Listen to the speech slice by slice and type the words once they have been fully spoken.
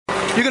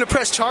You're gonna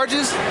press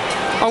charges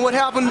on what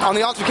happened on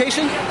the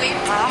altercation?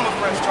 I'm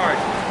gonna press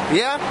charges.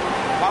 Yeah?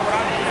 Why would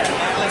I do that,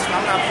 man? Listen,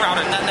 I'm not proud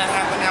of nothing that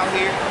happened out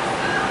here.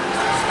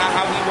 It's not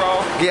how we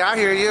roll. Yeah, I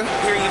hear you.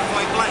 Hear you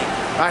point blank.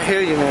 I hear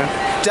you, man.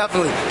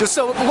 Definitely.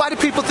 So why do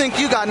people think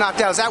you got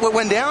knocked out? Is that what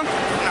went down?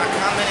 I'm not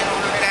commenting on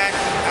none of that.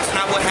 That's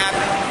not what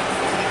happened.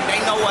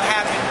 They know what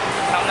happened.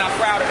 I'm not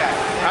proud of that.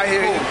 I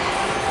hear you.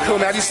 Cool,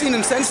 man. Have you seen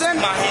him since then?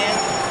 My hand,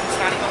 it's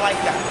not even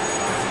like that.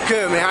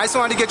 Good, man. I just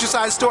wanted to get your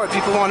side of the story.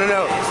 People want to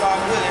know. It's all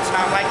good. It's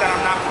not like that.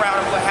 I'm not proud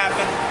of what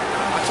happened.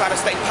 I try to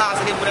stay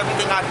positive with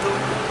everything I do.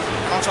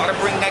 I don't try to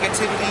bring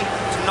negativity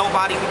to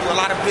nobody. We do a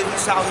lot of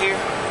business out here.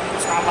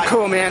 It's not like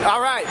cool, man.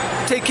 All right.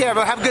 Take care,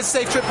 bro. Have a good,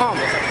 safe trip home.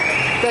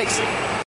 Thanks.